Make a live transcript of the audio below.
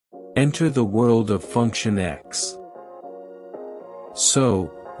Enter the world of FunctionX.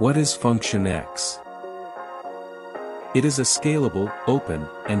 So, what is FunctionX? It is a scalable, open,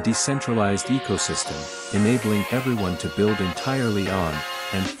 and decentralized ecosystem, enabling everyone to build entirely on,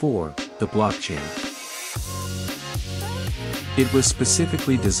 and for, the blockchain. It was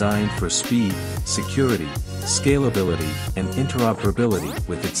specifically designed for speed, security, scalability, and interoperability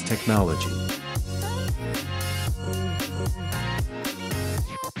with its technology.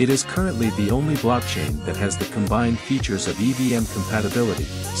 It is currently the only blockchain that has the combined features of EVM compatibility,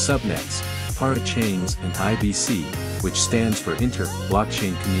 subnets, parachains, and IBC, which stands for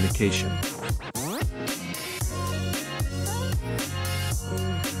inter-blockchain communication.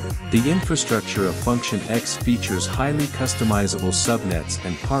 The infrastructure of FunctionX features highly customizable subnets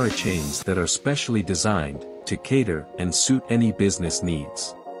and parachains that are specially designed to cater and suit any business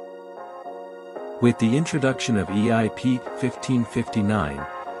needs. With the introduction of EIP 1559,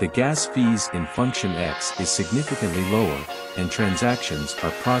 the gas fees in FunctionX is significantly lower, and transactions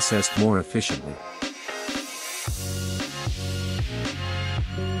are processed more efficiently.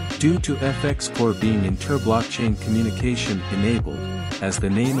 Due to FX Core being inter-blockchain communication enabled, as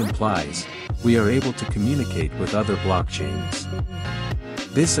the name implies, we are able to communicate with other blockchains.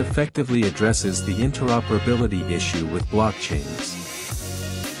 This effectively addresses the interoperability issue with blockchains.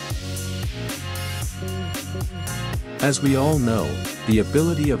 As we all know, the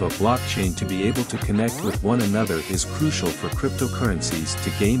ability of a blockchain to be able to connect with one another is crucial for cryptocurrencies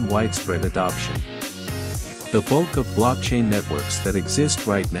to gain widespread adoption. The bulk of blockchain networks that exist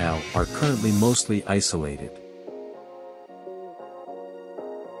right now are currently mostly isolated.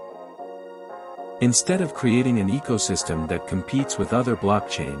 Instead of creating an ecosystem that competes with other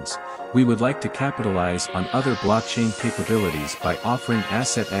blockchains, we would like to capitalize on other blockchain capabilities by offering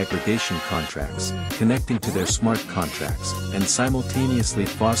asset aggregation contracts, connecting to their smart contracts, and simultaneously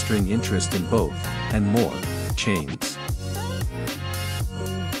fostering interest in both, and more, chains.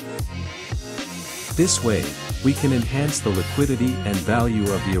 This way, we can enhance the liquidity and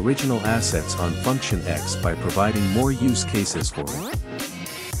value of the original assets on FunctionX by providing more use cases for it.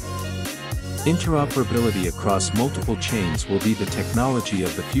 Interoperability across multiple chains will be the technology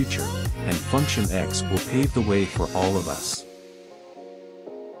of the future, and FunctionX will pave the way for all of us.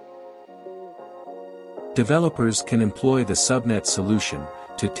 Developers can employ the subnet solution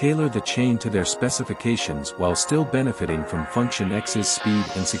to tailor the chain to their specifications while still benefiting from FunctionX's speed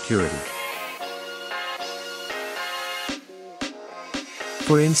and security.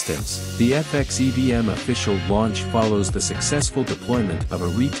 For instance, the FX EVM official launch follows the successful deployment of a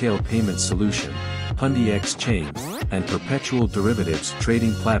retail payment solution, PundiX Chain, and perpetual derivatives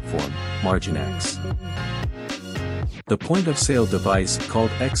trading platform, MarginX. The point-of-sale device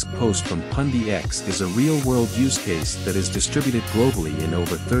called X-Post from PundiX is a real-world use case that is distributed globally in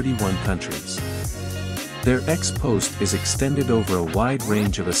over 31 countries. Their X-Post is extended over a wide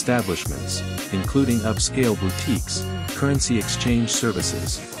range of establishments, including upscale boutiques, currency exchange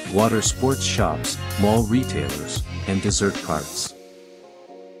services, water sports shops, mall retailers, and dessert carts.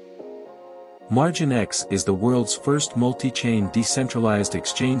 MarginX is the world's first multi-chain decentralized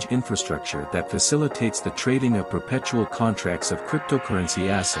exchange infrastructure that facilitates the trading of perpetual contracts of cryptocurrency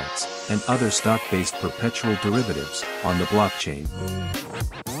assets, and other stock-based perpetual derivatives, on the blockchain.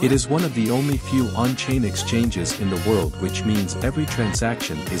 It is one of the only few on-chain exchanges in the world, which means every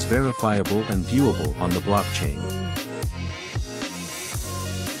transaction is verifiable and viewable on the blockchain.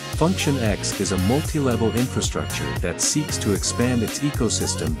 FunctionX is a multi-level infrastructure that seeks to expand its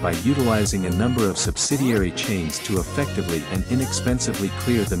ecosystem by utilizing a number of subsidiary chains to effectively and inexpensively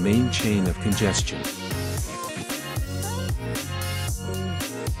clear the main chain of congestion.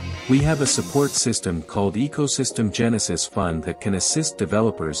 We have a support system called Ecosystem Genesis Fund that can assist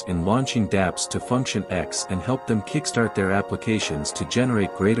developers in launching DApps to FunctionX and help them kickstart their applications to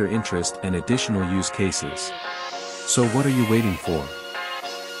generate greater interest and additional use cases. So what are you waiting for?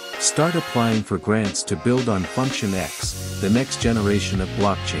 Start applying for grants to build on FunctionX, the next generation of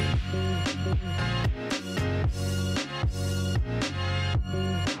blockchain.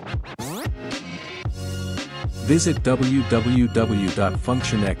 Visit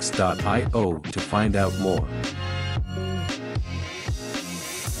www.functionx.io to find out more.